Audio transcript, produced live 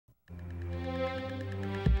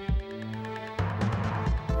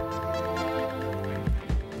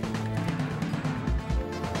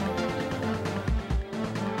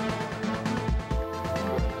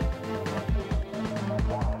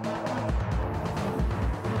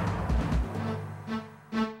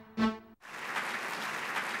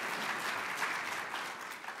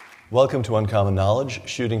Welcome to Uncommon Knowledge,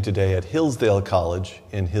 shooting today at Hillsdale College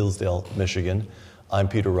in Hillsdale, Michigan. I'm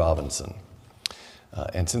Peter Robinson.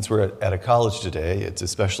 And since we're at a college today, it's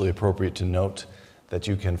especially appropriate to note that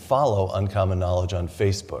you can follow Uncommon Knowledge on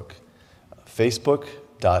Facebook.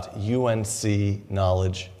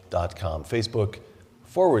 Facebook.uncknowledge.com.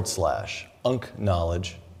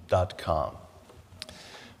 Facebook.com/unckknowledge.com.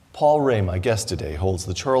 Paul Rahe, my guest today, holds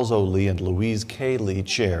the Charles O. Lee and Louise K. Lee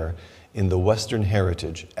Chair in the Western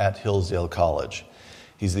Heritage at Hillsdale College.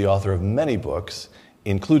 He's the author of many books,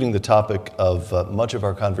 including the topic of much of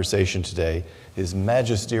our conversation today, his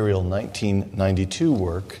magisterial 1992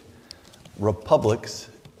 work, Republics,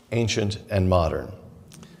 Ancient and Modern.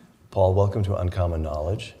 Paul, welcome to Uncommon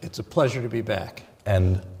Knowledge. It's a pleasure to be back.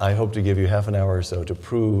 And I hope to give you half an hour or so to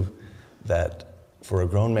prove that for a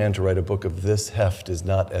grown man to write a book of this heft is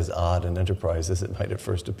not as odd an enterprise as it might at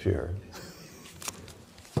first appear.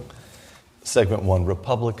 Segment 1,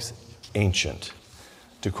 Republics, Ancient.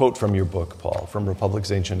 To quote from your book, Paul, from Republics,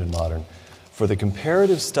 Ancient and Modern, for the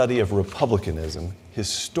comparative study of republicanism,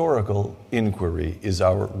 historical inquiry is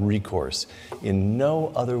our recourse. In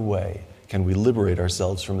no other way can we liberate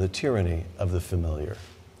ourselves from the tyranny of the familiar.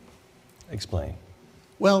 Explain.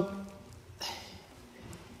 Well,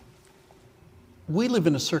 we live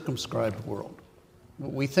in a circumscribed world.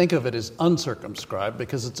 We think of it as uncircumscribed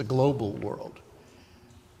because it's a global world.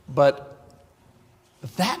 But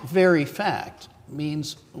that very fact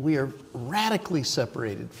means we are radically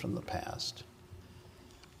separated from the past.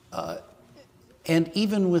 And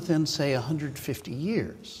even within, say, 150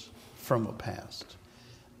 years from a past,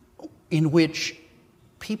 in which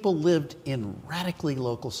people lived in radically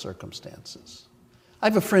local circumstances. I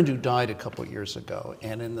have a friend who died a couple years ago,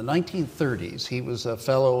 and in the 1930s, he was a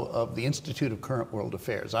fellow of the Institute of Current World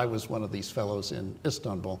Affairs. I was one of these fellows in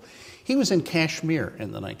Istanbul. He was in Kashmir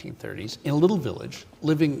in the 1930s, in a little village,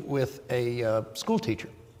 living with a school teacher.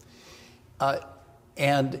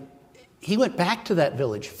 And he went back to that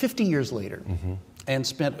village 50 years later and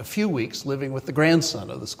spent a few weeks living with the grandson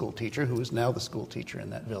of the school teacher, who is now the school teacher in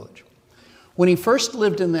that village. When he first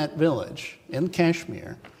lived in that village, in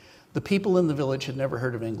Kashmir, the people in the village had never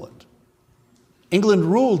heard of England. England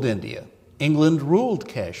ruled India. England ruled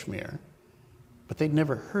Kashmir, but they'd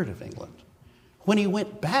never heard of England. When he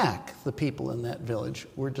went back, the people in that village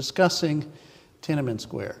were discussing Tiananmen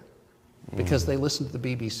Square because they listened to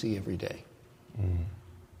the BBC every day.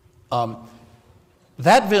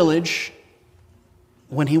 That village,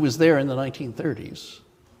 when he was there in the 1930s,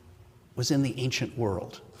 was in the ancient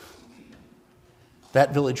world.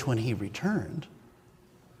 That village, when he returned,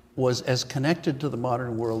 was as connected to the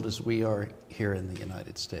modern world as we are here in the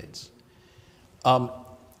United States.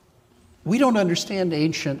 We don't understand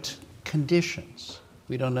ancient conditions.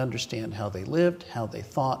 We don't understand how they lived, how they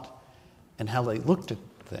thought, and how they looked at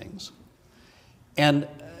things. And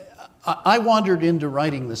I wandered into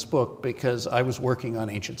writing this book because I was working on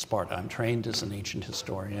ancient Sparta. I'm trained as an ancient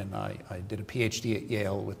historian. I did a PhD at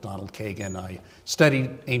Yale with Donald Kagan. I studied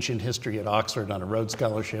ancient history at Oxford on a Rhodes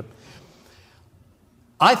Scholarship.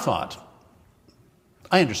 I thought,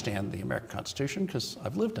 I understand the American Constitution because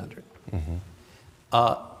I've lived under it.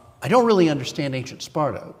 I don't really understand ancient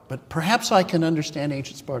Sparta, but perhaps I can understand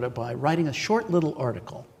ancient Sparta by writing a short little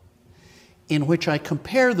article in which I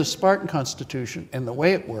compare the Spartan Constitution and the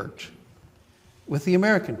way it worked with the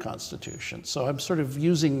American Constitution. So I'm sort of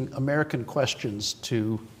using American questions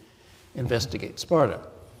to investigate Sparta.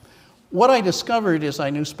 What I discovered is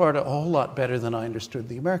I knew Sparta a whole lot better than I understood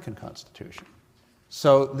the American Constitution.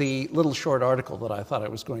 So the little short article that I thought I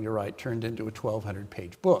was going to write turned into a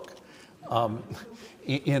 1,200-page book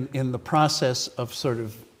in the process of sort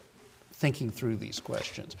of thinking through these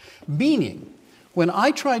questions. Meaning, when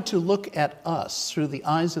I tried to look at us through the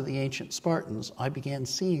eyes of the ancient Spartans, I began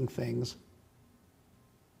seeing things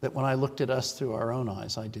that when I looked at us through our own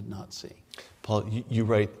eyes, I did not see. Paul, you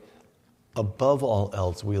write, above all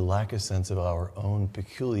else, we lack a sense of our own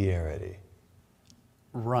peculiarity.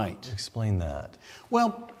 Right. Explain that.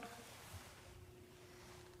 Well,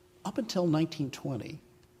 up until 1920,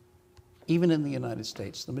 even in the United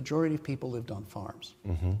States, the majority of people lived on farms.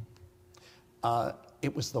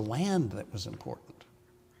 It was the land that was important.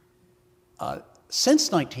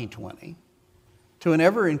 Since 1920, to an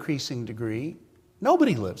ever-increasing degree,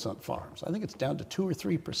 nobody lives on farms. I think it's down to 2 or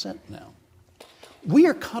 3% now. We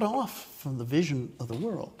are cut off from the vision of the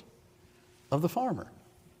world, of the farmer.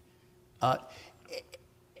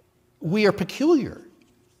 We are peculiar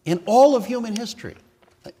in all of human history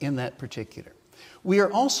in that particular. We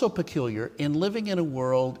are also peculiar in living in a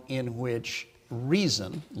world in which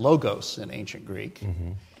reason, logos in ancient Greek,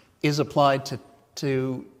 is applied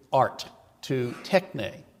to art, to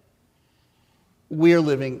techne, we are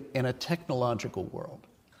living in a technological world.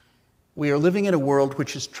 We are living in a world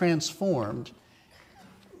which is transformed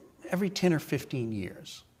every 10 or 15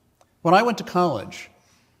 years. When I went to college,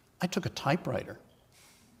 I took a typewriter.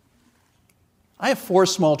 I have 4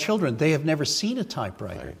 small children. They have never seen a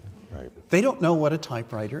typewriter. Right. They don't know what a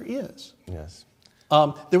typewriter is. Yes.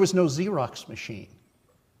 There was no Xerox machine.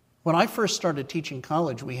 When I first started teaching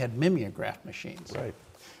college, we had mimeograph machines. Right.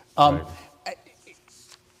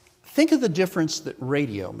 Think of the difference that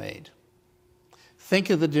radio made. Think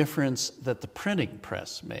of the difference that the printing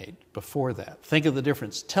press made before that. Think of the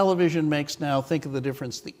difference television makes now. Think of the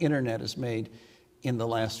difference the internet has made in the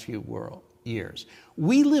last few years.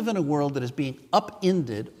 We live in a world that is being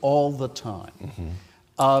upended all the time.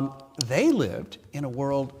 They lived in a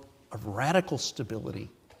world of radical stability.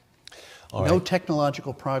 No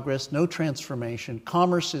technological progress, no transformation.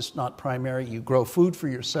 Commerce is not primary. You grow food for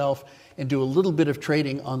yourself and do a little bit of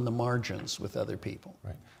trading on the margins with other people.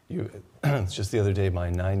 Right. Just the other day, my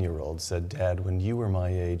 9-year-old said, "Dad, when you were my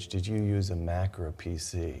age, did you use a Mac or a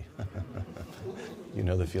PC?" You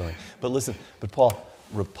know the feeling. But listen, Paul,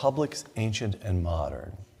 Republics Ancient and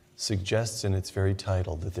Modern suggests in its very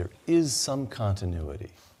title that there is some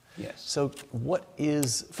continuity. Yes. So what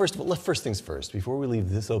is, first of all, first things first, before we leave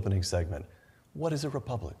this opening segment, what is a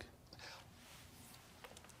republic?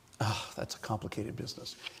 That's a complicated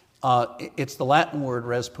business. It's the Latin word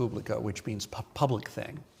res publica, which means public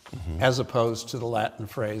thing, as opposed to the Latin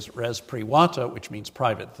phrase res privata, which means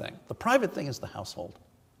private thing. The private thing is the household,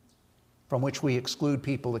 from which we exclude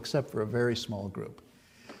people except for a very small group.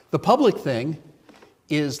 The public thing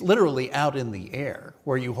is literally out in the air,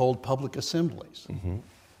 where you hold public assemblies.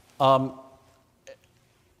 A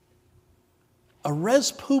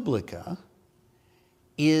res publica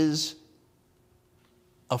is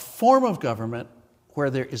a form of government where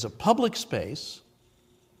there is a public space.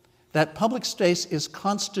 That public space is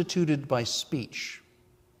constituted by speech.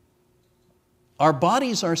 Our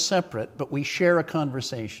bodies are separate, but we share a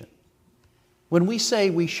conversation. When we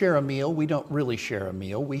say we share a meal, we don't really share a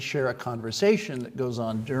meal. We share a conversation that goes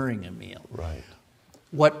on during a meal. Right.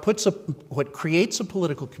 What creates a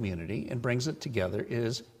political community and brings it together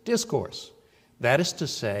is discourse. That is to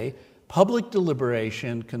say, public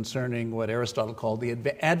deliberation concerning what Aristotle called the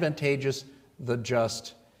advantageous, the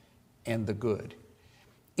just, and the good.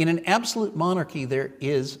 In an absolute monarchy, there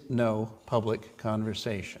is no public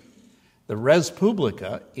conversation. The res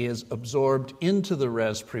publica is absorbed into the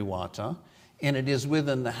res privata, and it is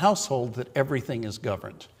within the household that everything is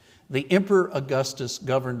governed. The Emperor Augustus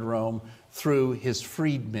governed Rome through his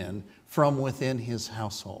freedmen from within his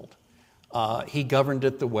household. He governed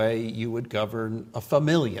it the way you would govern a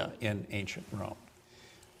familia in ancient Rome.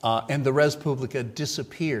 And the res publica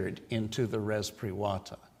disappeared into the res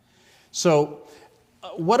privata. So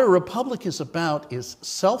what a republic is about is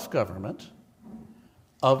self-government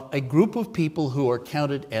of a group of people who are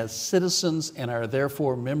counted as citizens and are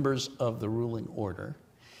therefore members of the ruling order.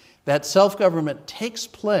 That self-government takes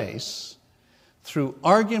place through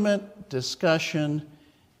argument, discussion,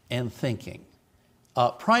 and thinking.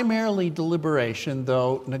 Primarily deliberation,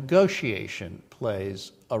 though negotiation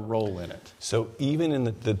plays a role in it. So even in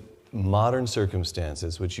the modern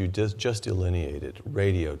circumstances, which you just delineated,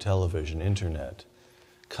 radio, television, internet,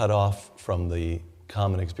 cut off from the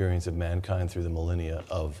common experience of mankind through the millennia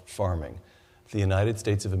of farming, the United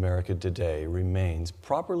States of America today remains,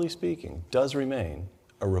 properly speaking, does remain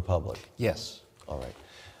a republic. Yes. All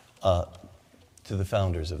right. To the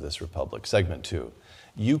founders of this republic, segment 2,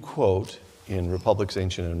 you quote in Republics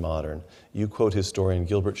Ancient and Modern, you quote historian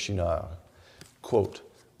Gilbert Chinard, quote,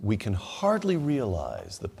 "We can hardly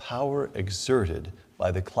realize the power exerted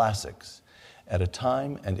by the classics at a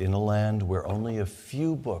time and in a land where only a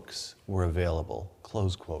few books were available,"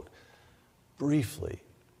 close quote. Briefly,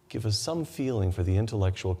 give us some feeling for the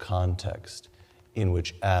intellectual context in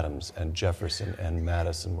which Adams and Jefferson and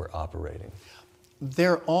Madison were operating.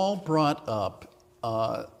 They're all brought up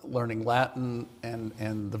learning Latin,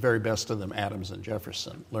 and the very best of them, Adams and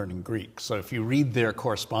Jefferson, learning Greek. So if you read their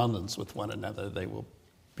correspondence with one another, they will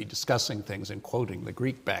be discussing things and quoting the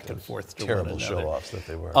Greek back and forth to one another. Terrible show-offs that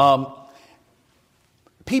they were.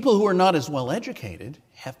 People who are not as well educated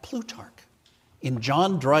have Plutarch in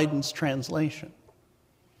John Dryden's translation.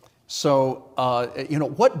 So,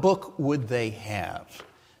 what book would they have?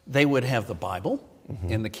 They would have the Bible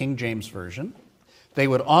in the King James Version. They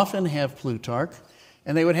would often have Plutarch,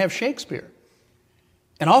 and they would have Shakespeare.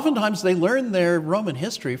 And oftentimes they learn their Roman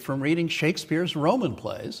history from reading Shakespeare's Roman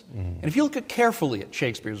plays. And if you look carefully at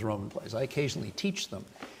Shakespeare's Roman plays, I occasionally teach them,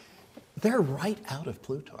 they're right out of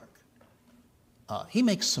Plutarch. He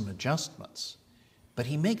makes some adjustments. but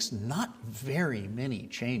he makes not very many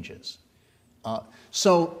changes.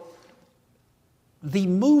 So the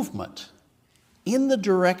movement in the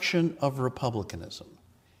direction of republicanism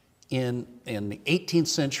in the 18th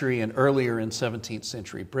century and earlier in 17th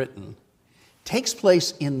century Britain takes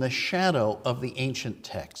place in the shadow of the ancient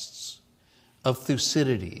texts, of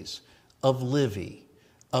Thucydides, of Livy,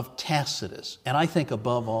 of Tacitus, and I think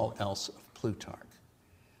above all else of Plutarch.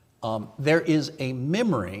 There is a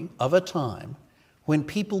memory of a time when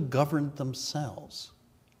people governed themselves,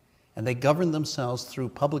 and they governed themselves through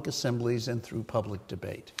public assemblies and through public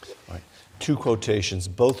debate. Right. Two quotations,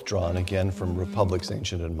 both drawn again from Republics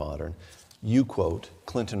Ancient and Modern. You quote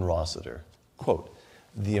Clinton Rossiter, quote,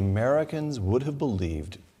 "The Americans would have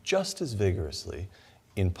believed just as vigorously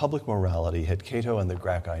in public morality had Cato and the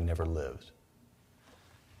Gracchi never lived."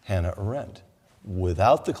 Hannah Arendt,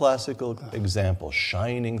 without the classical example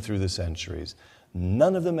shining through the centuries,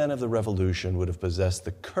 none of the men of the Revolution would have possessed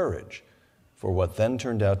the courage for what then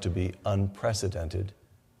turned out to be unprecedented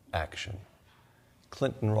action.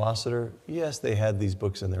 Clinton Rossiter, yes, they had these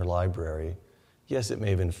books in their library. Yes, it may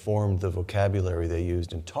have informed the vocabulary they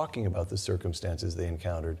used in talking about the circumstances they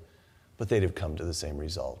encountered, but they'd have come to the same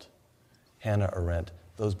result. Hannah Arendt,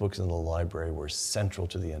 those books in the library were central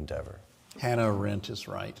to the endeavor. Hannah Arendt is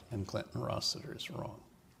right, and Clinton Rossiter is wrong.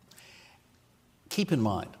 Keep in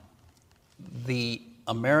mind, the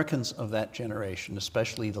Americans of that generation,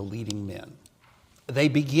 especially the leading men, they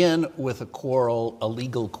begin with a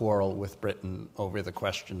legal quarrel with Britain over the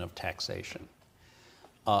question of taxation.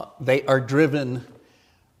 They are driven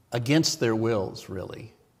against their wills,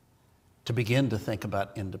 really, to begin to think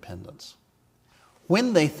about independence.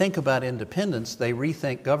 When they think about independence, they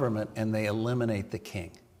rethink government and they eliminate the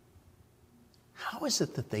king. How is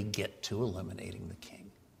it that they get to eliminating the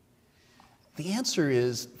king? The answer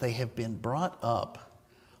is they have been brought up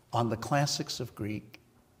on the classics of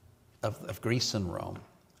Greece and Rome,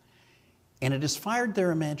 and it has fired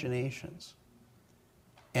their imaginations.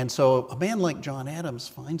 And so a man like John Adams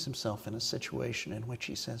finds himself in a situation in which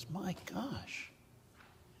he says, my gosh,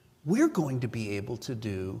 we're going to be able to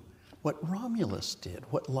do what Romulus did,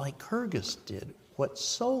 what Lycurgus did, what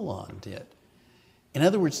Solon did. In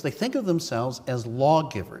other words, they think of themselves as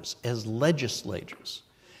lawgivers, as legislators,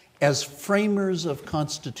 as framers of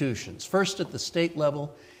constitutions, first at the state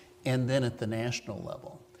level and then at the national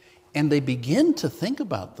level. And they begin to think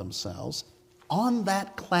about themselves on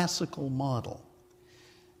that classical model.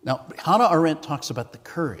 Now, Hannah Arendt talks about the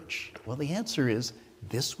courage. Well, the answer is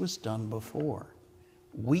this was done before.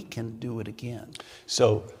 We can do it again.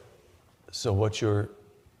 So what's your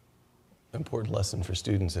important lesson for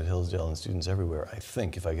students at Hillsdale and students everywhere, I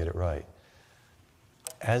think, if I get it right?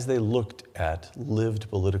 As they looked at lived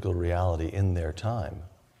political reality in their time,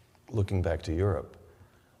 looking back to Europe,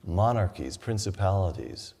 monarchies,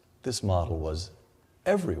 principalities, this model was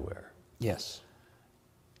everywhere. Yes.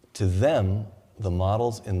 To them, the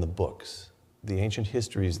models in the books, the ancient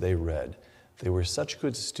histories they read, they were such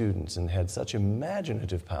good students and had such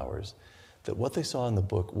imaginative powers that what they saw in the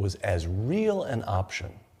book was as real an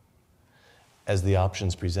option as the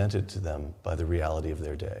options presented to them by the reality of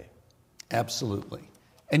their day. Absolutely.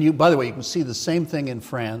 And by the way, you can see the same thing in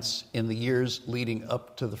France in the years leading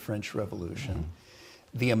up to the French Revolution.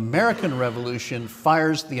 Mm-hmm. The American Revolution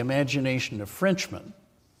fires the imagination of Frenchmen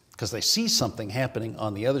because they see something happening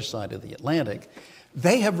on the other side of the Atlantic.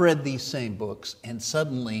 They have read these same books, and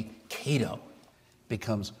suddenly Cato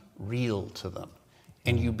becomes real to them.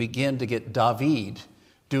 And you begin to get David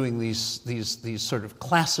doing these sort of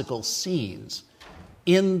classical scenes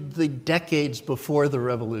in the decades before the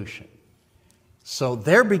Revolution. So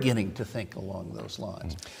they're beginning to think along those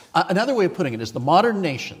lines. Another way of putting it is the modern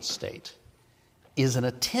nation state is an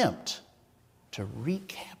attempt to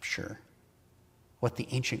recapture what the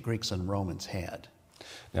ancient Greeks and Romans had.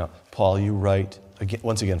 Now, Paul, you write,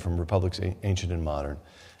 once again from Republics Ancient and Modern,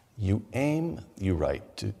 you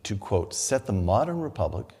write to quote, set the modern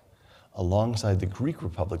republic alongside the Greek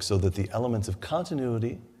republic so that the elements of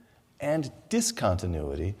continuity and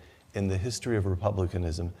discontinuity in the history of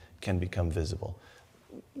republicanism can become visible.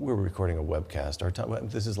 We're recording a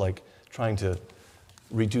webcast. This is like trying to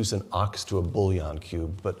reduce an ox to a bouillon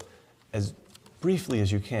cube, but as briefly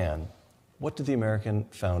as you can, what did the American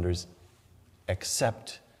founders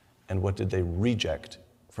accept and what did they reject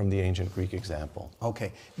from the ancient Greek example?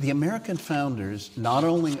 Okay. The American founders not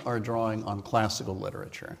only are drawing on classical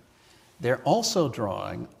literature, they're also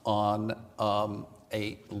drawing on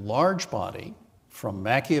a large body, from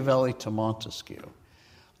Machiavelli to Montesquieu,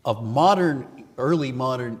 of early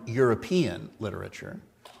modern European literature,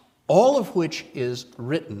 all of which is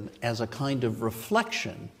written as a kind of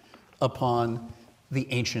reflection upon the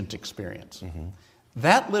ancient experience.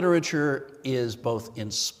 That literature is both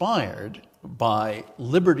inspired by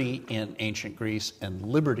liberty in ancient Greece and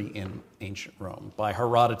liberty in ancient Rome, by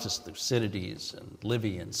Herodotus, Thucydides, and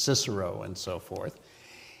Livy, and Cicero, and so forth.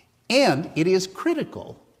 And it is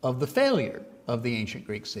critical of the failure of the ancient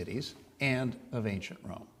Greek cities and of ancient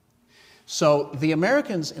Rome. So the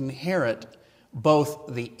Americans inherit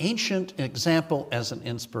both the ancient example as an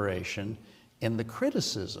inspiration and the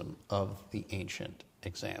criticism of the ancient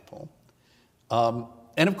example.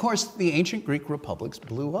 And of course, the ancient Greek republics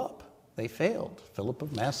blew up. They failed. Philip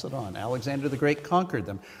of Macedon, Alexander the Great conquered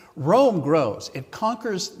them. Rome grows. It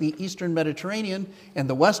conquers the Eastern Mediterranean and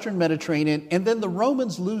the Western Mediterranean, and then the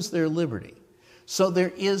Romans lose their liberty. So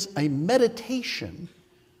there is a meditation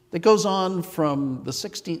that goes on from the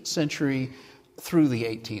 16th century through the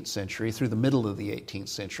 18th century, through the middle of the 18th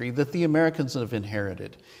century, that the Americans have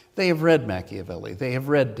inherited. They have read Machiavelli. They have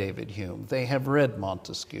read David Hume. They have read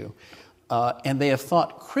Montesquieu. And they have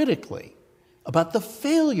thought critically about the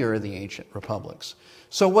failure of the ancient republics.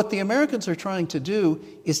 So what the Americans are trying to do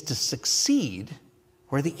is to succeed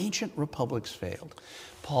where the ancient republics failed.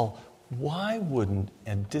 Paul, why wouldn't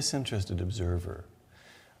a disinterested observer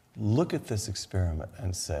look at this experiment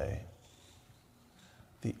and say,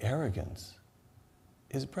 the arrogance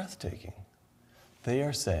is breathtaking? They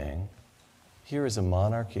are saying, here is a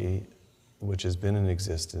monarchy which has been in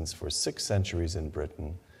existence for 6 centuries in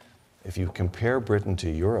Britain. If you compare Britain to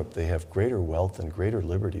Europe, they have greater wealth and greater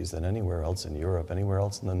liberties than anywhere else in Europe, anywhere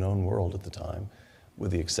else in the known world at the time, with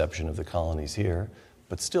the exception of the colonies here.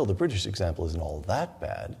 But still, the British example isn't all that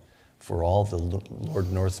bad for all the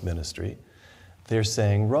Lord North's ministry. They're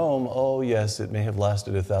saying, Rome, oh yes, it may have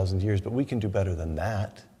lasted 1,000 years, but we can do better than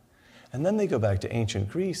that. And then they go back to ancient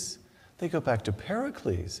Greece. They go back to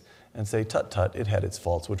Pericles and say, tut-tut, it had its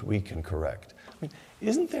faults, which we can correct. I mean,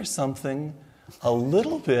 isn't there something a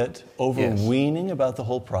little bit overweening about the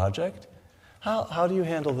whole project? How do you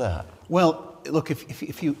handle that? Well, look,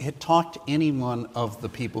 if you had talked to any one of the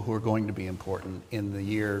people who are going to be important in the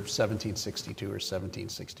year 1762 or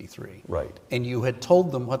 1763, right, and you had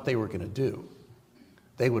told them what they were going to do,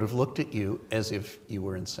 they would have looked at you as if you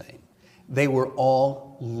were insane. They were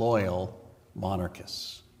all loyal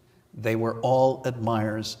monarchists. They were all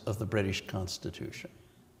admirers of the British Constitution.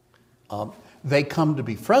 They come to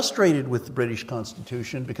be frustrated with the British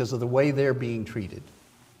Constitution because of the way they're being treated.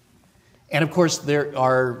 And of course, there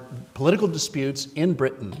are political disputes in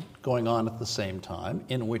Britain going on at the same time,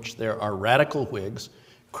 in which there are radical Whigs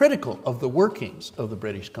critical of the workings of the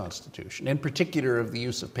British Constitution, in particular of the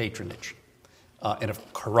use of patronage and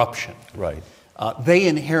of corruption. Right. They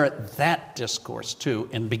inherit that discourse too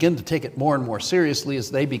and begin to take it more and more seriously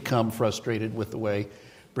as they become frustrated with the way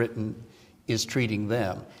Britain is treating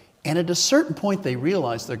them. And at a certain point, they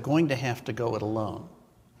realize they're going to have to go it alone.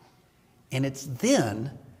 And it's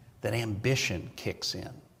then that ambition kicks in.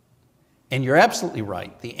 And you're absolutely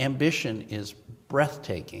right. The ambition is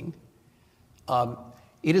breathtaking.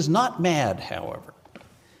 It is not mad, however.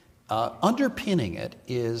 Underpinning it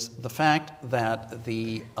is the fact that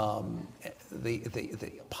the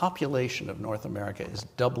population of North America is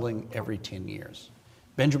doubling every 10 years.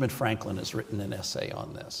 Benjamin Franklin has written an essay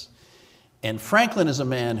on this. And Franklin is a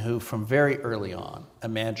man who, from very early on,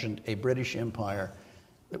 imagined a British Empire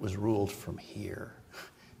that was ruled from here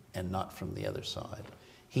and not from the other side.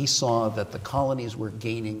 He saw that the colonies were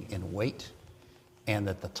gaining in weight and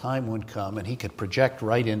that the time would come, and he could project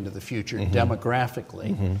right into the future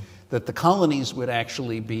demographically, that the colonies would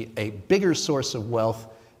actually be a bigger source of wealth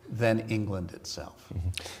than England itself.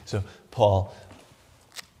 So, Paul,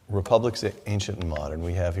 republics ancient and modern,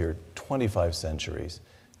 we have here 25 centuries.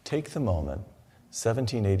 Take the moment,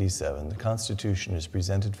 1787, the Constitution is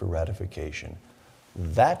presented for ratification.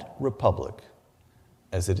 That republic,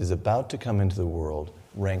 as it is about to come into the world,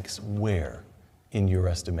 ranks where, in your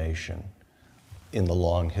estimation, in the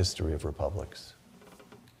long history of republics?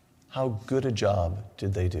 How good a job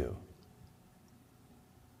did they do?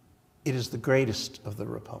 It is the greatest of the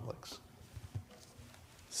republics.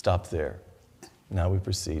 Stop there. Now we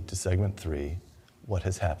proceed to segment 3, what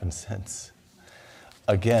has happened since?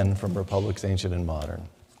 Again, from republics ancient and modern.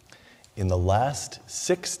 In the last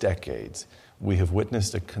 6 decades, we have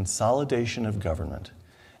witnessed a consolidation of government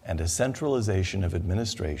and a centralization of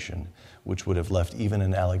administration which would have left even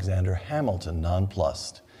an Alexander Hamilton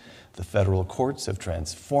nonplussed. The federal courts have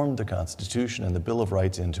transformed the Constitution and the Bill of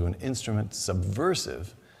Rights into an instrument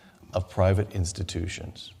subversive of private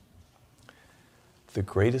institutions. The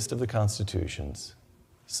greatest of the constitutions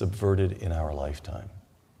subverted in our lifetime.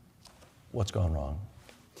 What's gone wrong?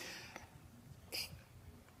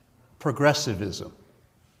 Progressivism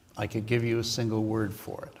I could give you a single word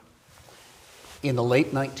for it. In the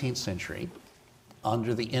late 19th century,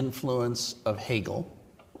 under the influence of Hegel,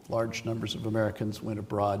 large numbers of Americans went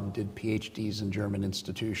abroad and did PhDs in German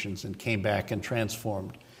institutions and came back and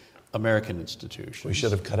transformed American institutions. We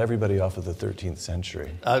should have cut everybody off of the 13th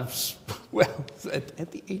century. Well,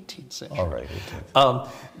 at the 18th century. All right.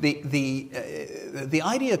 18th. The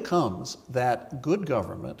idea comes that good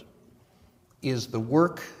government is the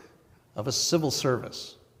work of a civil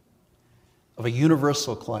service, of a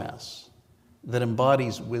universal class that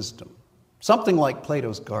embodies wisdom, something like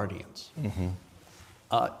Plato's guardians. Mm-hmm.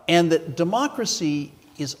 And that democracy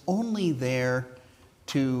is only there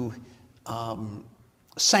to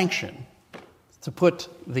sanction, to put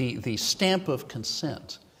the stamp of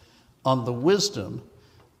consent on the wisdom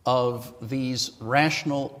of these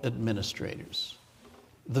rational administrators.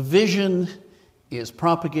 The vision is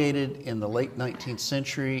propagated in the late 19th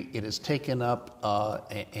century. It is taken up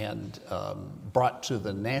and brought to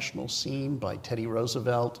the national scene by Teddy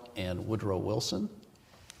Roosevelt and Woodrow Wilson.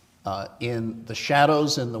 In the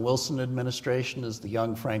shadows in the Wilson administration is the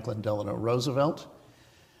young Franklin Delano Roosevelt.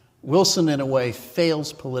 Wilson, in a way,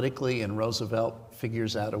 fails politically, and Roosevelt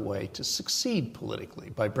figures out a way to succeed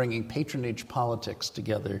politically by bringing patronage politics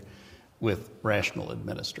together with rational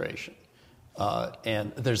administration.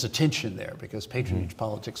 And there's a tension there because patronage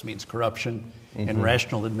politics means corruption, and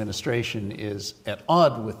rational administration is at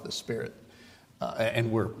odds with the spirit.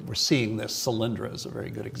 And we're seeing this. Solyndra is a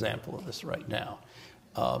very good example of this right now,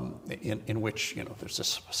 in which there's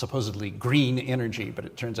this supposedly green energy, but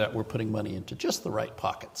it turns out we're putting money into just the right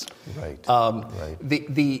pockets. Right.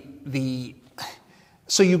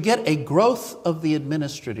 So you get a growth of the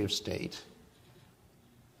administrative state.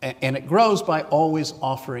 And it grows by always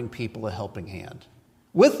offering people a helping hand.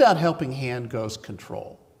 With that helping hand goes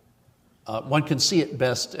control. One can see it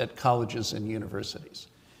best at colleges and universities.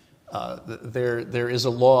 There is a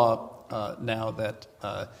law now that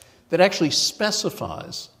actually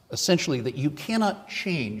specifies essentially that you cannot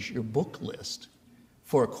change your book list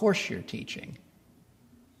for a course you're teaching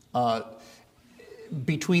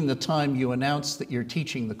between the time you announce that you're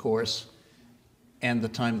teaching the course and the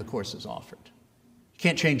time the course is offered.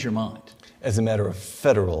 Can't change your mind. As a matter of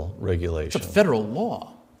federal regulation. It's a federal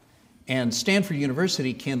law. And Stanford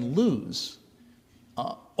University can lose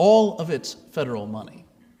all of its federal money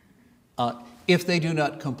if they do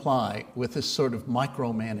not comply with this sort of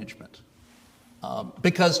micromanagement.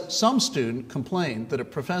 Because some student complained that a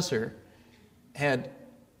professor had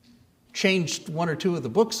changed one or two of the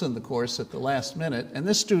books in the course at the last minute, and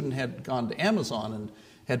this student had gone to Amazon and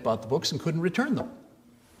had bought the books and couldn't return them.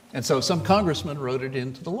 And so some congressman wrote it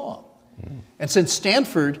into the law. And since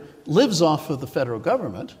Stanford lives off of the federal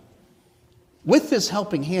government, with this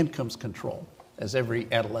helping hand comes control, as every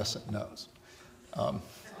adolescent knows.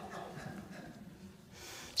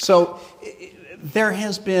 So there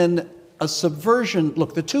has been a subversion.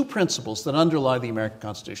 Look, the two principles that underlie the American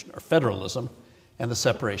Constitution are federalism and the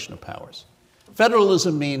separation of powers.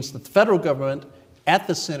 Federalism means that the federal government at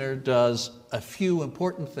the center does a few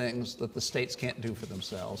important things that the states can't do for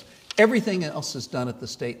themselves. Everything else is done at the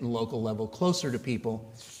state and local level, closer to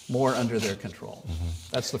people, more under their control.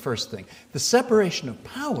 That's the first thing. The separation of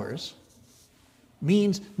powers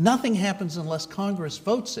means nothing happens unless Congress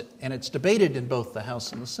votes it, and it's debated in both the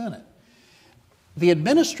House and the Senate. The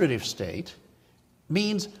administrative state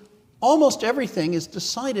means almost everything is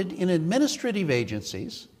decided in administrative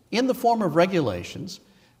agencies in the form of regulations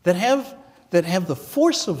that have the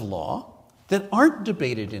force of law, that aren't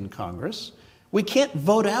debated in Congress. We can't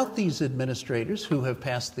vote out these administrators who have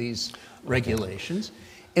passed these regulations.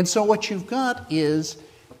 And so what you've got is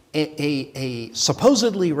a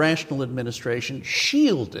supposedly rational administration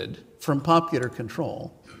shielded from popular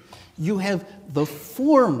control. You have the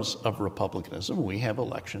forms of republicanism. We have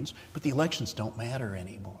elections, but the elections don't matter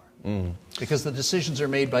anymore. Because the decisions are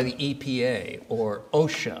made by the EPA or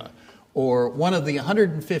OSHA or one of the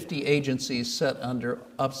 150 agencies set up under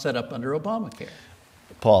Obamacare.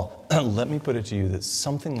 Paul, let me put it to you that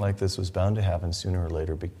something like this was bound to happen sooner or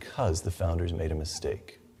later because the founders made a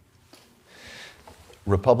mistake.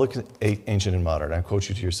 Republic, ancient and modern, I quote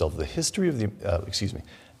you to yourself, the history of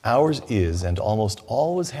ours is and almost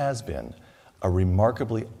always has been a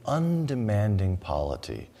remarkably undemanding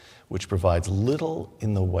polity which provides little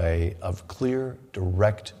in the way of clear,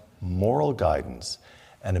 direct moral guidance,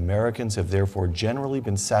 and Americans have therefore generally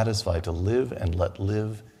been satisfied to live and let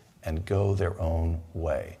live and go their own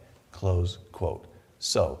way. Close quote.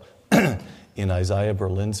 So, in Isaiah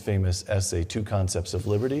Berlin's famous essay, Two Concepts of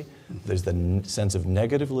Liberty, there's the sense of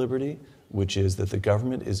negative liberty, which is that the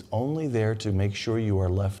government is only there to make sure you are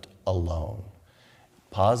left alone.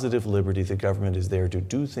 positive liberty. The government is there to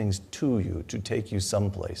do things to you, to take you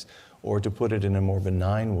someplace. Or to put it in a more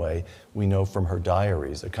benign way, we know from her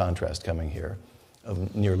diaries, a contrast coming here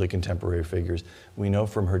of nearly contemporary figures, we know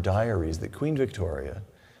from her diaries that Queen Victoria,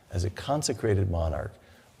 as a consecrated monarch,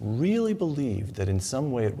 really believed that in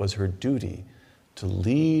some way it was her duty to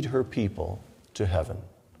lead her people to heaven,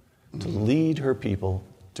 to lead her people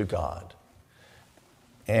to God.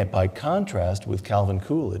 And by contrast with Calvin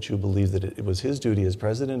Coolidge, who believed that it was his duty as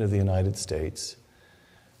President of the United States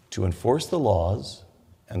to enforce the laws,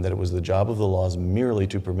 and that it was the job of the laws merely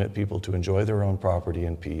to permit people to enjoy their own property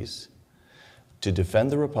in peace, to defend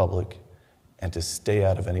the Republic, and to stay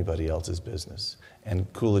out of anybody else's business.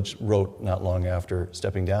 And Coolidge wrote not long after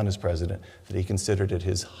stepping down as president that he considered it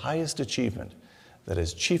his highest achievement that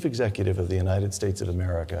as chief executive of the United States of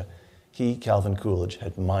America, he, Calvin Coolidge,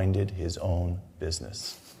 had minded his own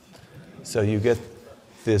business. So you get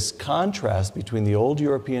this contrast between the old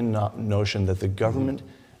European notion that the government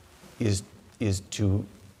is to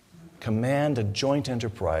command a joint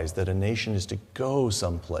enterprise, that a nation is to go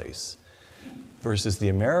someplace, versus the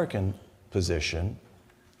American position,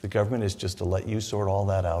 the government is just to let you sort all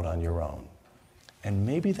that out on your own. And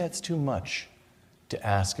maybe that's too much to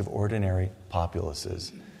ask of ordinary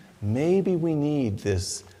populaces. Maybe we need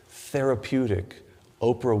this therapeutic,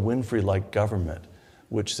 Oprah Winfrey-like government,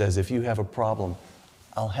 which says, if you have a problem,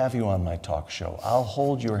 I'll have you on my talk show. I'll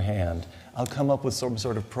hold your hand. I'll come up with some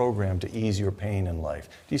sort of program to ease your pain in life.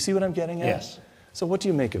 Do you see what I'm getting at? Yes. So what do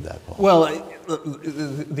you make of that, Paul? Well,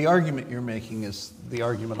 the argument you're making is the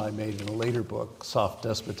argument I made in a later book, Soft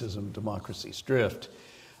Despotism, Democracy's Drift,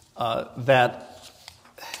 that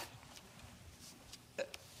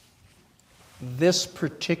this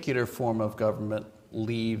particular form of government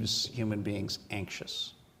leaves human beings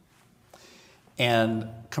anxious. And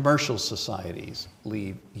commercial societies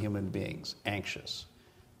leave human beings anxious.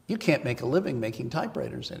 You can't make a living making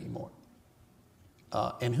typewriters anymore.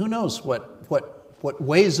 And who knows what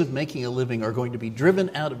ways of making a living are going to be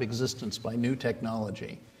driven out of existence by new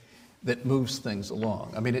technology that moves things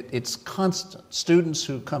along. I mean, it's constant. Students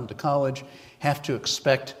who come to college have to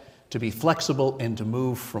expect to be flexible and to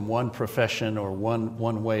move from one profession or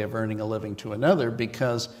one way of earning a living to another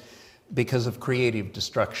because of creative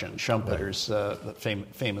destruction, Schumpeter's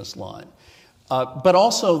famous line. But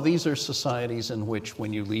also, these are societies in which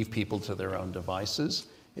when you leave people to their own devices,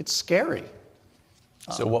 it's scary.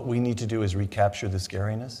 So what we need to do is recapture the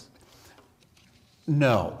scariness?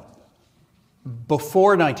 No.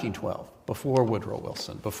 Before 1912, before Woodrow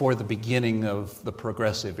Wilson, before the beginning of the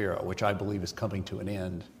progressive era, which I believe is coming to an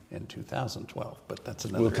end in 2012, but that's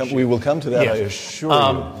another issue. We will come to that, Yes. I assure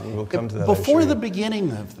you. We will come to that, Before the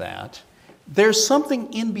beginning of that, there's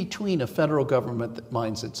something in between a federal government that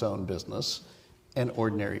minds its own business and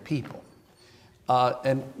ordinary people.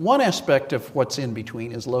 And one aspect of what's in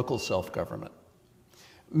between is local self-government.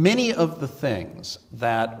 Many of the things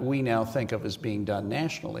that we now think of as being done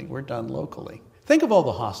nationally were done locally. Think of all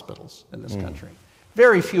the hospitals in this country.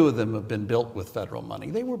 Very few of them have been built with federal money.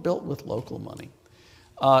 They were built with local money.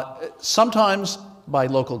 Sometimes by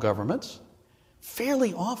local governments,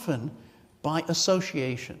 fairly often by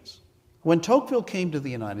associations. When Tocqueville came to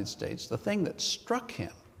the United States, the thing that struck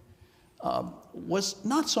him was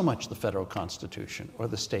not so much the federal constitution or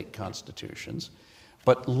the state constitutions,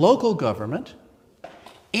 but local government,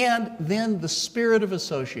 and then the spirit of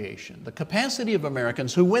association, the capacity of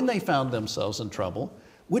Americans who, when they found themselves in trouble,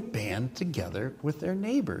 would band together with their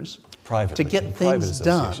neighbors privately, to get things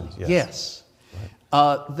done. Yes.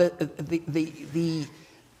 Right.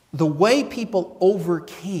 The way people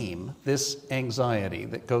overcame this anxiety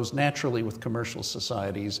that goes naturally with commercial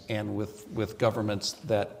societies and with governments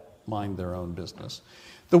that mind their own business,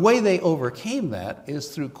 the way they overcame that is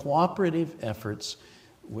through cooperative efforts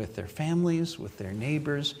with their families, with their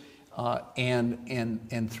neighbors,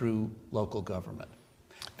 and through local government.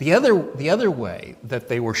 The other way that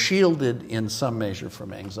they were shielded in some measure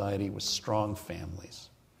from anxiety was strong families.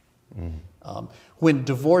 When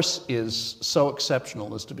divorce is so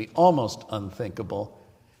exceptional as to be almost unthinkable,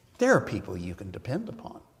 there are people you can depend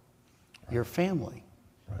upon, your family,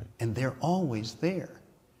 and they're always there.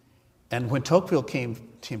 And when Tocqueville came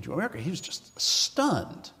to America, he was just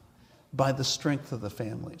stunned by the strength of the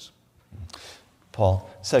families. Paul,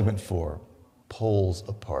 segment 4, poles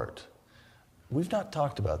apart. We've not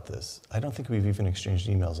talked about this. I don't think we've even exchanged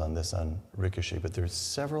emails on this on Ricochet, but there's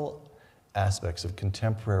several aspects of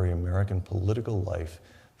contemporary American political life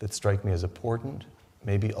that strike me as important,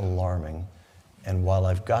 maybe alarming. And while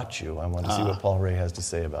I've got you, I want to see what Paul Rahe has to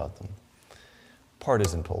say about them.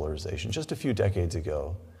 Partisan polarization. Just a few decades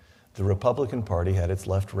ago, the Republican Party had its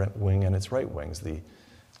left wing and its right wings. The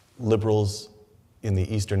liberals in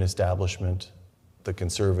the Eastern establishment, the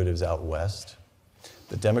conservatives out west.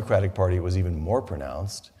 The Democratic Party was even more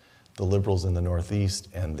pronounced, the liberals in the Northeast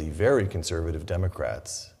and the very conservative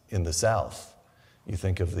Democrats in the South. You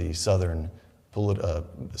think of the Southern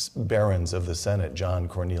barons of the Senate, John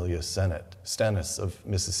Cornelius Stennis of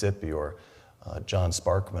Mississippi, or John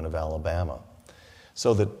Sparkman of Alabama.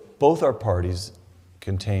 So that both our parties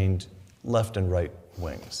contained left and right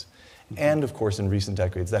wings. And of course, in recent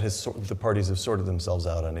decades, the parties have sorted themselves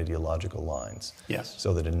out on ideological lines. Yes.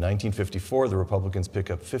 So that in 1954, the Republicans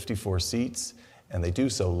pick up 54 seats, and they do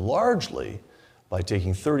so largely by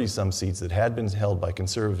taking 30-some seats that had been held by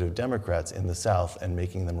conservative Democrats in the South and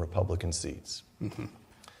making them Republican seats. Mm-hmm.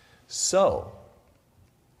 So,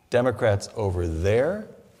 Democrats over there,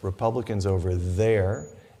 Republicans over there,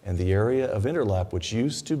 and the area of interlap, which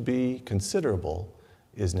used to be considerable,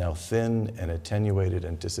 is now thin and attenuated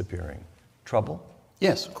and disappearing. Trouble?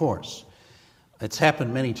 Yes, of course. It's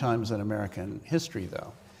happened many times in American history,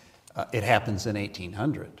 though. It happens in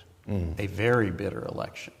 1800, a very bitter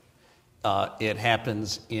election. It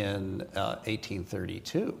happens in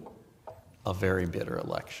 1832, a very bitter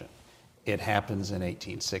election. It happens in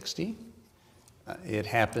 1860. It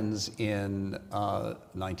happens in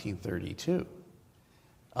 1932.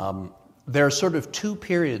 There are sort of two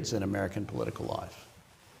periods in American political life.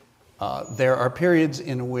 There are periods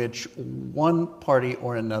in which one party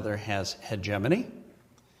or another has hegemony,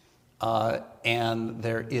 and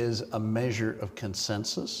there is a measure of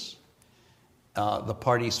consensus. The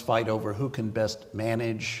parties fight over who can best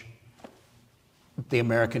manage the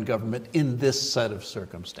American government in this set of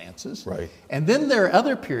circumstances. Right. And then there are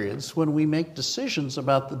other periods when we make decisions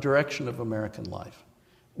about the direction of American life.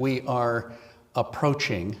 We are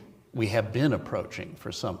approaching, we have been approaching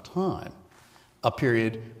for some time, a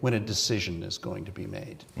period when a decision is going to be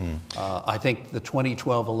made. I think the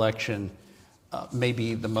 2012 election may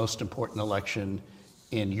be the most important election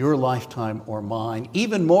in your lifetime or mine,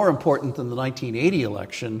 even more important than the 1980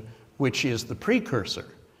 election, which is the precursor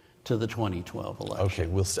to the 2012 election.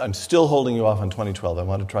 Okay, I'm still holding you off on 2012. I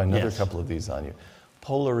want to try another Yes. couple of these on you.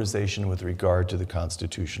 Polarization with regard to the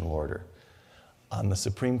constitutional order. On the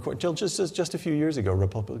Supreme Court, just a few years ago,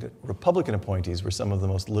 Republican appointees were some of the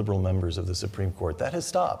most liberal members of the Supreme Court. That has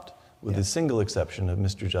stopped, with the single exception of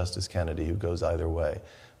Mr. Justice Kennedy, who goes either way.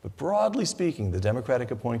 But broadly speaking, the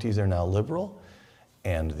Democratic appointees are now liberal,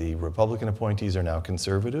 and the Republican appointees are now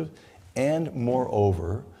conservative. And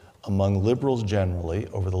moreover, among liberals generally,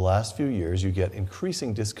 over the last few years, you get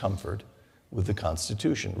increasing discomfort with the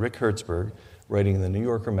Constitution. Rick Hertzberg, writing in the New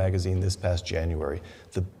Yorker magazine this past January,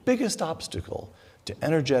 the biggest obstacle to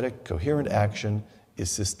energetic, coherent action is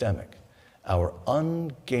systemic. Our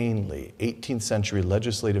ungainly 18th century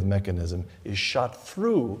legislative mechanism is shot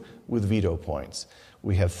through with veto points.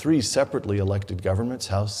 We have 3 separately elected governments,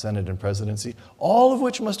 House, Senate, and Presidency, all of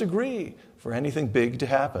which must agree for anything big to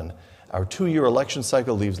happen. Our 2-year election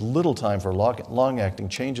cycle leaves little time for long-acting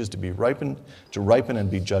changes to ripen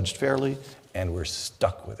and be judged fairly, and we're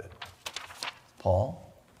stuck with it.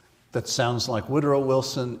 Paul? That sounds like Woodrow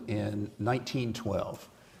Wilson in 1912,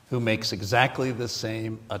 who makes exactly the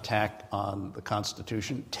same attack on the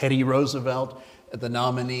Constitution. Teddy Roosevelt, the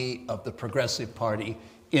nominee of the Progressive Party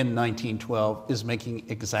in 1912, is making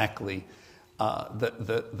exactly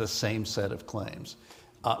the same set of claims.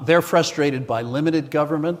 They're frustrated by limited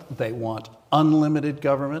government. They want unlimited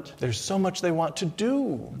government. There's so much they want to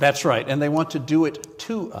do. That's right, and they want to do it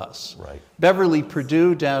to us. Right. Beverly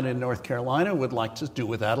Perdue down in North Carolina would like to do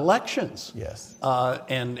without elections. Yes.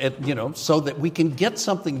 So that we can get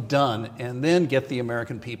something done and then get the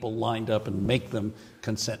American people lined up and make them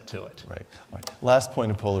consent to it. Right. All right. Last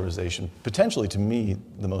point of polarization, potentially to me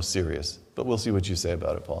the most serious, but we'll see what you say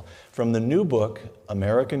about it, Paul. From the new book,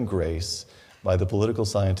 American Grace, by the political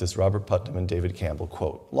scientists Robert Putnam and David Campbell,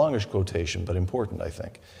 quote, longish quotation, but important, I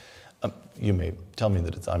think. You may tell me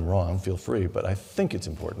that I'm wrong, feel free, but I think it's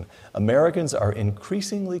important. Americans are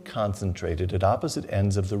increasingly concentrated at opposite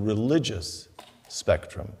ends of the religious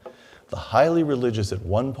spectrum, the highly religious at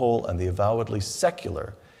one pole and the avowedly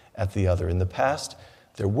secular at the other. In the past,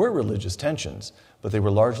 there were religious tensions, but they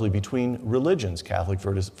were largely between religions, Catholic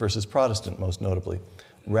versus Protestant most notably,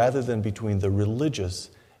 rather than between the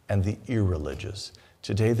religious and the irreligious.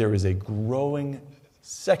 Today there is a growing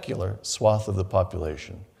secular swath of the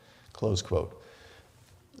population. Close quote.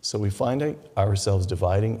 So we find ourselves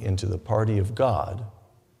dividing into the party of God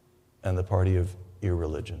and the party of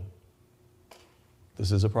irreligion.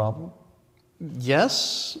 This is a problem?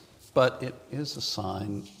 Yes, but it is a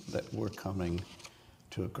sign that we're coming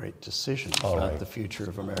to a great decision about the future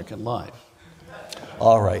of American life.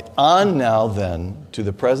 All right, on now then to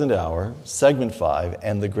the present hour, segment 5,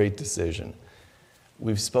 and the great decision.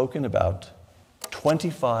 We've spoken about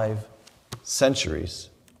 25 centuries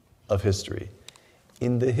of history.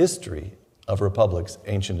 In the history of republics,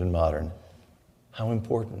 ancient and modern, how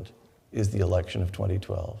important is the election of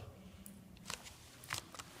 2012?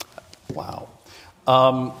 Wow.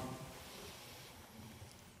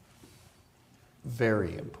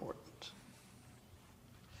 Very important.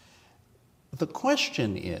 The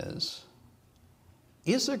question is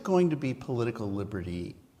there going to be political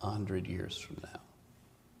liberty 100 years from now?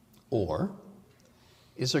 Or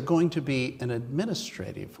is there going to be an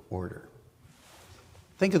administrative order?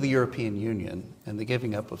 Think of the European Union and the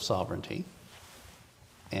giving up of sovereignty.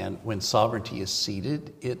 And when sovereignty is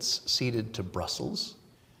ceded, it's ceded to Brussels.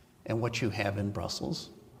 And what you have in Brussels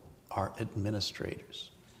are administrators.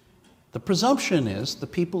 The presumption is the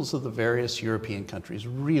peoples of the various European countries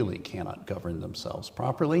really cannot govern themselves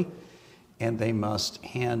properly, and they must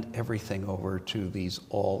hand everything over to these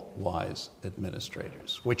all-wise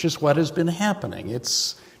administrators, which is what has been happening.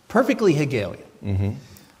 It's perfectly Hegelian.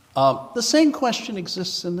 Mm-hmm. The same question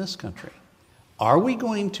exists in this country. Are we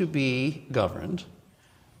going to be governed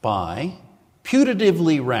by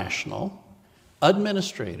putatively rational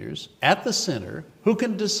administrators at the center who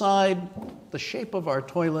can decide the shape of our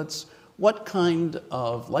toilets, what kind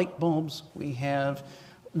of light bulbs we have,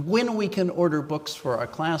 when we can order books for our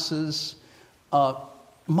classes,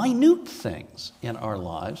 minute things in our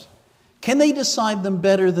lives? Can they decide them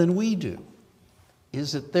better than we do?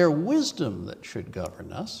 Is it their wisdom that should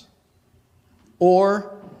govern us?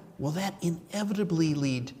 Or will that inevitably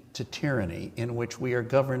lead to tyranny in which we are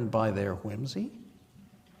governed by their whimsy,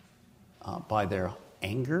 by their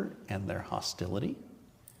anger and their hostility?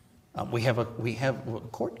 We have a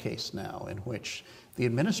court case now in which the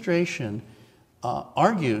administration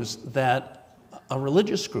argues that a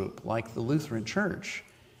religious group like the Lutheran Church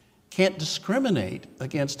can't discriminate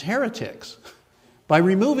against heretics by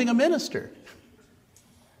removing a minister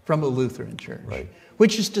from a Lutheran church. Right.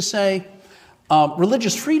 Which is to say,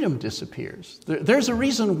 religious freedom disappears. There's a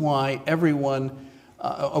reason why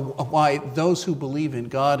why those who believe in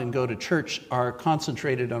God and go to church are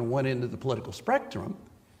concentrated on one end of the political spectrum.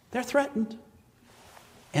 They're threatened.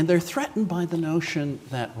 And they're threatened by the notion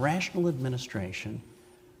that rational administration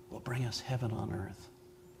will bring us heaven on earth.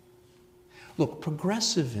 Look,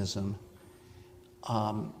 progressivism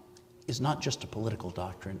is not just a political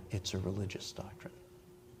doctrine, it's a religious doctrine.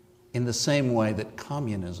 In the same way that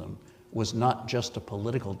communism was not just a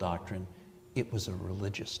political doctrine, it was a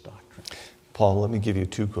religious doctrine. Paul, let me give you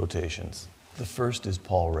two quotations. The first is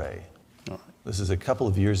Paul Rahe. All right. This is a couple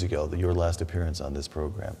of years ago, your last appearance on this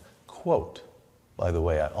program. Quote, by the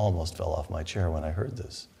way, I almost fell off my chair when I heard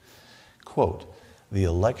this. Quote, "The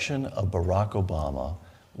election of Barack Obama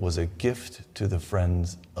was a gift to the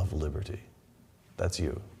friends of liberty." That's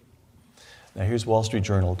you. Now here's Wall Street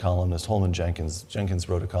Journal columnist Holman Jenkins. Jenkins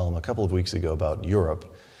wrote a column a couple of weeks ago about Europe,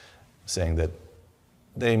 saying that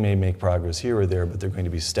they may make progress here or there, but they're going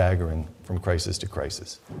to be staggering from crisis to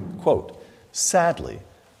crisis. Quote, "Sadly,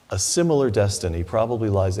 a similar destiny probably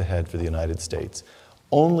lies ahead for the United States.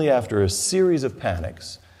 Only after a series of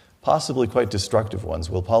panics, possibly quite destructive ones,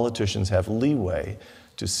 will politicians have leeway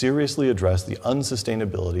to seriously address the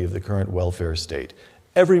unsustainability of the current welfare state.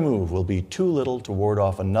 Every move will be too little to ward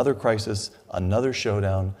off another crisis, another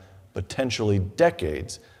showdown, potentially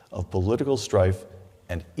decades of political strife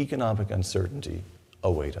and economic uncertainty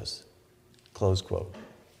await us." Close quote.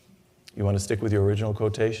 You want to stick with your original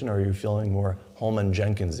quotation, or are you feeling more Holman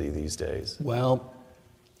Jenkins-y these days? Well,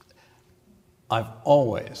 I've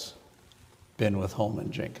always been with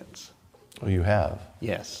Holman Jenkins. Oh, you have?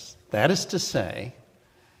 Yes. That is to say,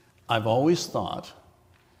 I've always thought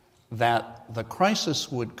that the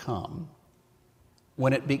crisis would come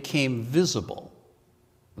when it became visible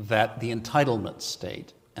that the entitlement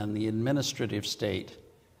state and the administrative state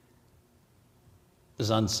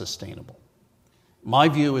is unsustainable. My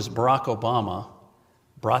view is Barack Obama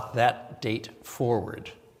brought that date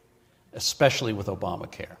forward, especially with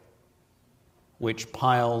Obamacare, which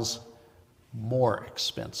piles more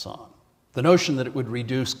expense on. The notion that it would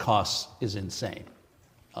reduce costs is insane.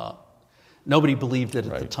 Nobody believed it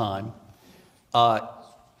at the time.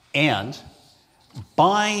 And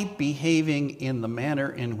by behaving in the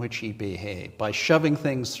manner in which he behaved, by shoving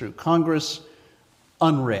things through Congress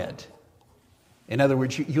unread. In other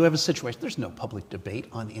words, you have a situation, there's no public debate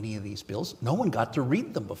on any of these bills. No one got to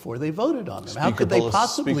read them before they voted on them. How could they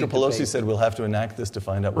possibly Speaker Pelosi said we'll have to enact this to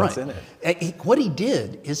find out what's in it. What he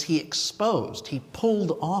did is he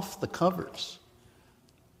pulled off the covers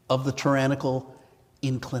of the tyrannical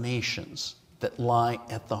inclinations that lie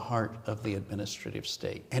at the heart of the administrative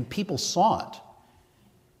state. And people saw it.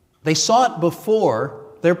 They saw it before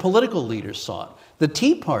their political leaders saw it. The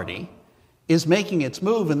Tea Party is making its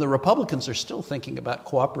move, and the Republicans are still thinking about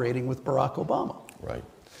cooperating with Barack Obama. Right.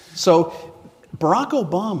 So Barack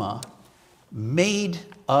Obama made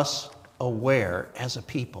us aware as a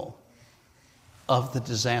people of the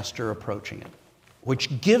disaster approaching it,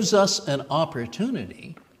 which gives us an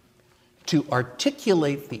opportunity to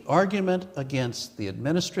articulate the argument against the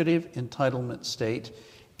administrative entitlement state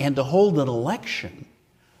and to hold an election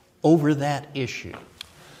over that issue.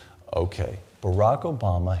 Okay. Barack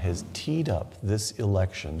Obama has teed up this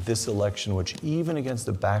election which even against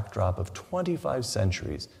the backdrop of 25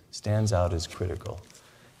 centuries stands out as critical.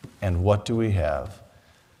 And what do we have?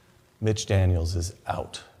 Mitch Daniels is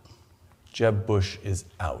out. Jeb Bush is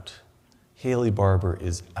out. Haley Barbour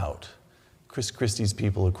is out. Chris Christie's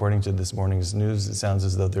people, according to this morning's news, it sounds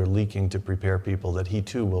as though they're leaking to prepare people that he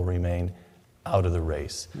too will remain out of the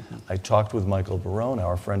race. Mm-hmm. I talked with Michael Barone,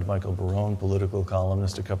 our friend Michael Barone, political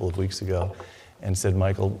columnist, a couple of weeks ago, and said,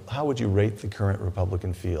 Michael, how would you rate the current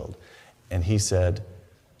Republican field? And he said,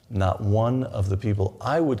 not one of the people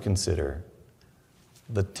I would consider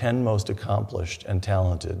the 10 most accomplished and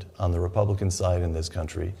talented on the Republican side in this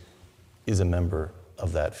country is a member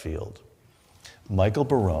of that field. Michael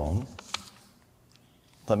Barone,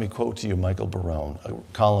 let me quote to you Michael Barone, a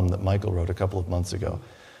column that Michael wrote a couple of months ago.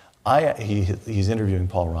 He's interviewing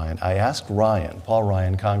Paul Ryan. I asked Paul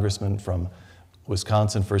Ryan, congressman from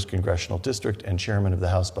Wisconsin 1st Congressional District and chairman of the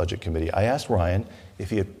House Budget Committee. I asked Ryan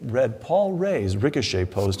if he had read Paul Ray's Ricochet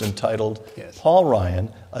post entitled, yes, Paul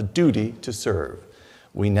Ryan, A Duty to Serve.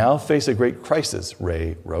 We now face a great crisis,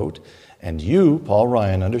 Ray wrote, and you, Paul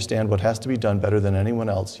Ryan, understand what has to be done better than anyone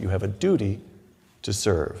else. You have a duty to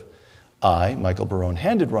serve. I, Michael Barone,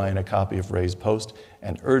 handed Ryan a copy of Ray's post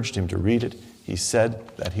and urged him to read it. He said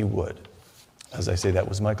that he would. As I say, that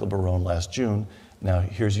was Michael Barone last June. Now,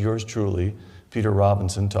 here's yours truly, Peter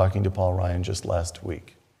Robinson, talking to Paul Ryan just last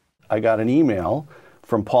week. I got an email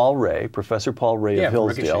from Paul Ray, Professor Paul Ray of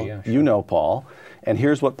Hillsdale. Yeah, sure. You know Paul. And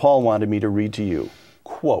here's what Paul wanted me to read to you.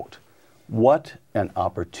 Quote, what an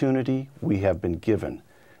opportunity we have been given,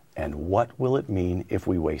 and what will it mean if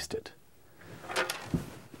we waste it?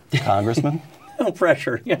 Congressman? No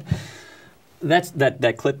pressure. Yeah,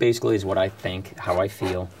 that clip basically is what I think, how I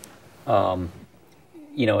feel.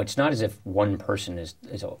 You know, it's not as if one person is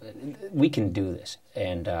we can do this,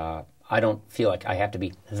 and I don't feel like I have to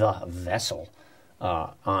be the vessel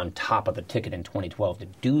on top of the ticket in 2012 to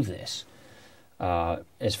do this.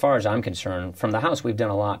 As far as I'm concerned, from the House, we've done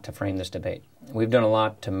a lot to frame this debate. We've done a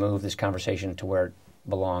lot to move this conversation to where it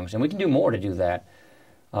belongs, and we can do more to do that.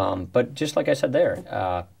 But just like I said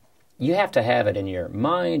there, you have to have it in your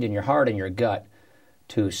mind, in your heart, in your gut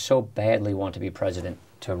to so badly want to be president,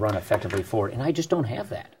 to run effectively forward, and I just don't have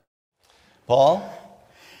that. Paul?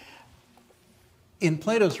 In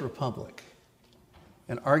Plato's Republic,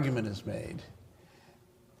 an argument is made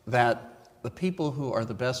that the people who are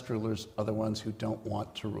the best rulers are the ones who don't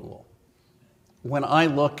want to rule. When I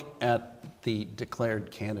look at the declared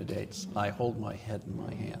candidates, I hold my head in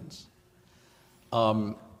my hands.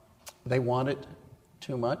 They want it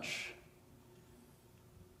too much.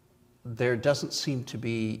 There doesn't seem to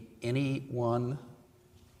be anyone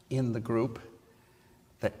in the group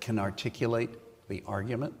that can articulate the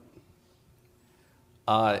argument.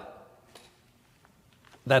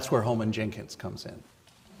 That's where Holman Jenkins comes in.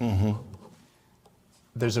 Mm-hmm.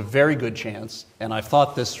 There's a very good chance, and I've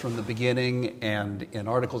thought this from the beginning, and in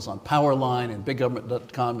articles on Powerline and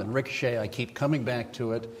BigGovernment.com and Ricochet, I keep coming back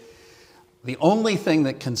to it. The only thing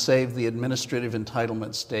that can save the administrative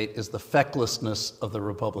entitlement state is the fecklessness of the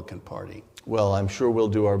Republican Party. Well, I'm sure we'll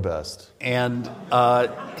do our best. And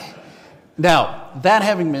now, that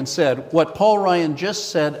having been said, what Paul Ryan just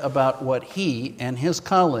said about what he and his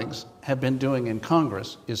colleagues have been doing in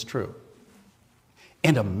Congress is true.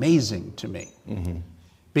 And amazing to me. Mm-hmm.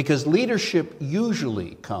 Because leadership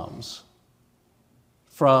usually comes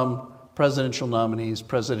from presidential nominees,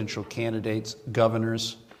 presidential candidates,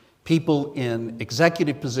 governors, people in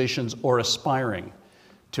executive positions or aspiring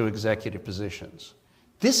to executive positions.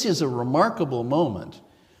 This is a remarkable moment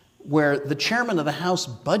where the chairman of the House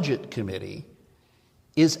Budget Committee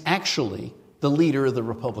is actually the leader of the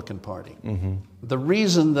Republican Party. Mm-hmm. The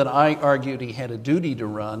reason that I argued he had a duty to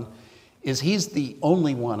run is he's the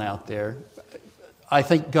only one out there. I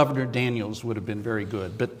think Governor Daniels would have been very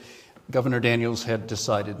good, but Governor Daniels had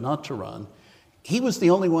decided not to run. He was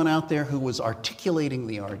the only one out there who was articulating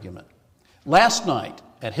the argument. Last night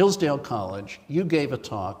at Hillsdale College, you gave a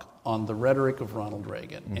talk on the rhetoric of Ronald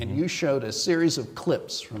Reagan, mm-hmm. and you showed a series of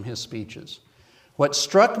clips from his speeches. What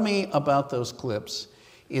struck me about those clips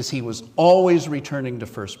is he was always returning to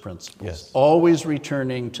first principles, Yes. always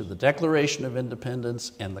returning to the Declaration of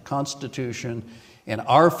Independence and the Constitution and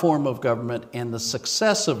our form of government and the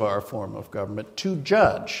success of our form of government to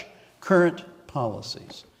judge current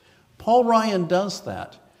policies. Paul Ryan does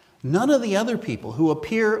that. None of the other people who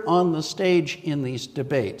appear on the stage in these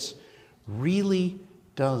debates really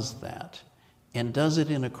does that, and does it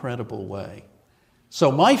in a credible way.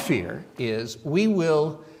 So my fear is we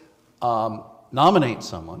will nominate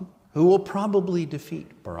someone who will probably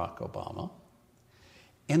defeat Barack Obama,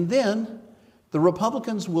 and then the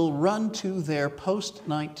Republicans will return to their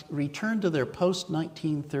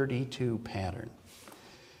post-1932 pattern.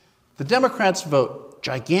 The Democrats vote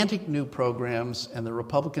gigantic new programs, and the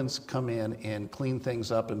Republicans come in and clean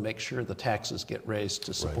things up and make sure the taxes get raised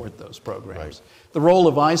to support those programs. Right. The role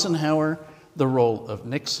of Eisenhower, the role of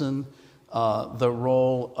Nixon, the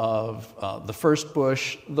role of the first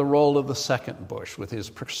Bush, the role of the second Bush with his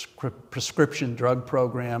prescription drug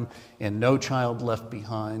program and No Child Left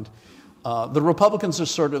Behind. The Republicans are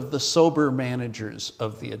sort of the sober managers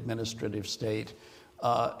of the administrative state,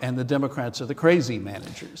 and the Democrats are the crazy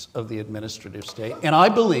managers of the administrative state. And I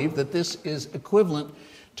believe that this is equivalent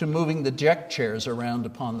to moving the deck chairs around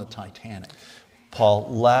upon the Titanic. Paul,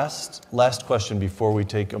 last question before we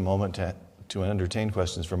take a moment to entertain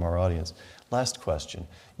questions from our audience. Last question.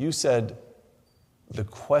 You said the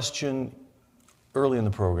question, early in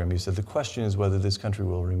the program, you said the question is whether this country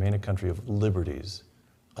will remain a country of liberties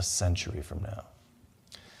a century from now.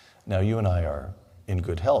 Now, you and I are in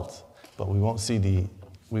good health, but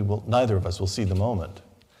neither of us will see the moment.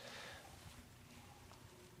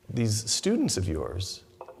 These students of yours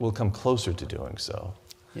will come closer to doing so.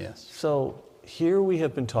 Yes. So here we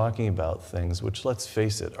have been talking about things which, let's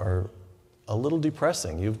face it, are a little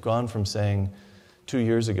depressing. You've gone from saying 2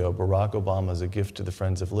 years ago, Barack Obama is a gift to the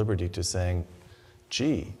Friends of Liberty, to saying,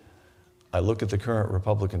 gee, I look at the current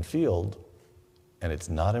Republican field and it's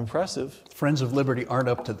not impressive. Friends of Liberty aren't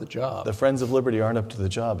up to the job. The Friends of Liberty aren't up to the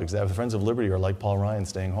job. Exactly. The Friends of Liberty are like Paul Ryan,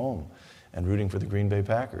 staying home and rooting for the Green Bay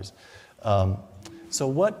Packers. So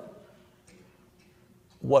what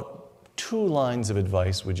 2 lines of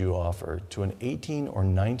advice would you offer to an 18 or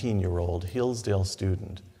 19-year-old Hillsdale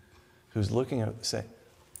student who's looking at, say,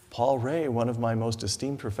 Paul Rahe, one of my most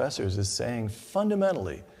esteemed professors, is saying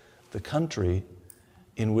fundamentally the country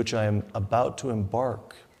in which I am about to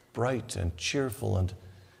embark, bright and cheerful and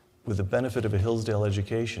with the benefit of a Hillsdale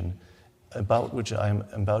education, about which I am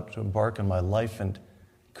about to embark on my life and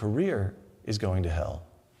career, is going to hell.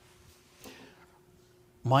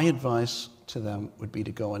 My advice to them would be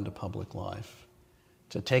to go into public life,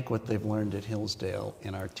 to take what they've learned at Hillsdale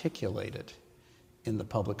and articulate it in the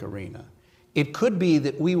public arena. It could be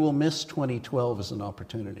that we will miss 2012 as an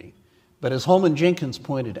opportunity, but as Holman Jenkins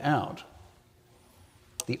pointed out,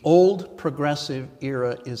 the old progressive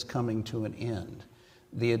era is coming to an end.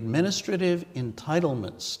 The administrative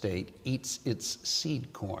entitlement state eats its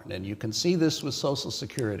seed corn, and you can see this with Social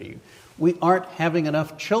Security. We aren't having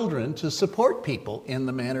enough children to support people in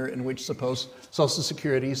the manner in which Social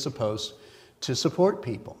Security is supposed to support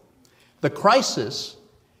people. The crisis,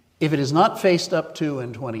 if it is not faced up to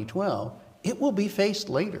in 2012, it will be faced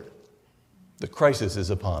later. The crisis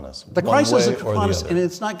is upon us. The crisis is upon us, and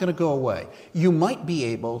it's not going to go away. You might be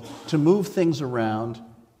able to move things around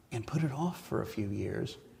and put it off for a few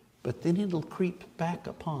years, but then it'll creep back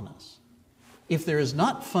upon us. If there is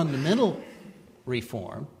not fundamental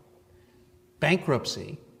reform,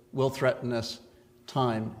 bankruptcy will threaten us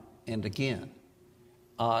time and again.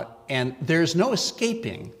 And there's no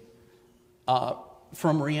escaping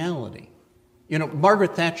from reality. You know,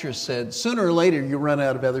 Margaret Thatcher said, sooner or later you run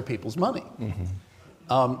out of other people's money.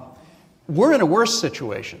 Mm-hmm. We're in a worse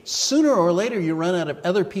situation. Sooner or later you run out of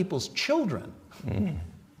other people's children.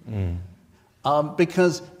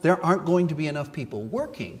 Because there aren't going to be enough people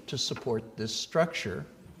working to support this structure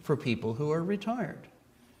for people who are retired.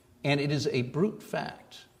 And it is a brute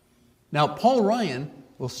fact. Now, Paul Ryan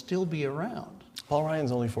will still be around. Paul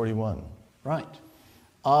Ryan's only 41. Right.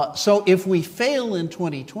 So if we fail in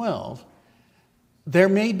 2012, there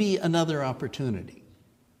may be another opportunity.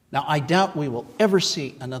 Now, I doubt we will ever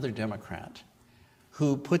see another Democrat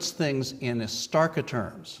who puts things in as stark a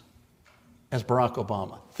terms as Barack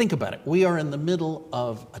Obama. Think about it. We are in the middle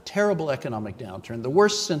of a terrible economic downturn, the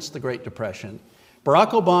worst since the Great Depression.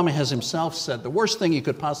 Barack Obama has himself said the worst thing you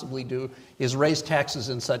could possibly do is raise taxes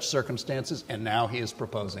in such circumstances, and now he is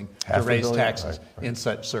proposing to raise taxes in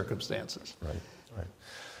such circumstances. Right.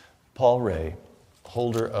 Paul Rahe,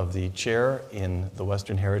 holder of the chair in the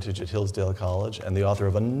Western Heritage at Hillsdale College and the author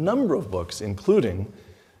of a number of books, including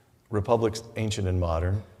Republics Ancient and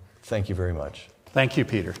Modern. Thank you very much. Thank you,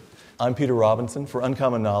 Peter. I'm Peter Robinson for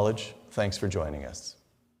Uncommon Knowledge. Thanks for joining us.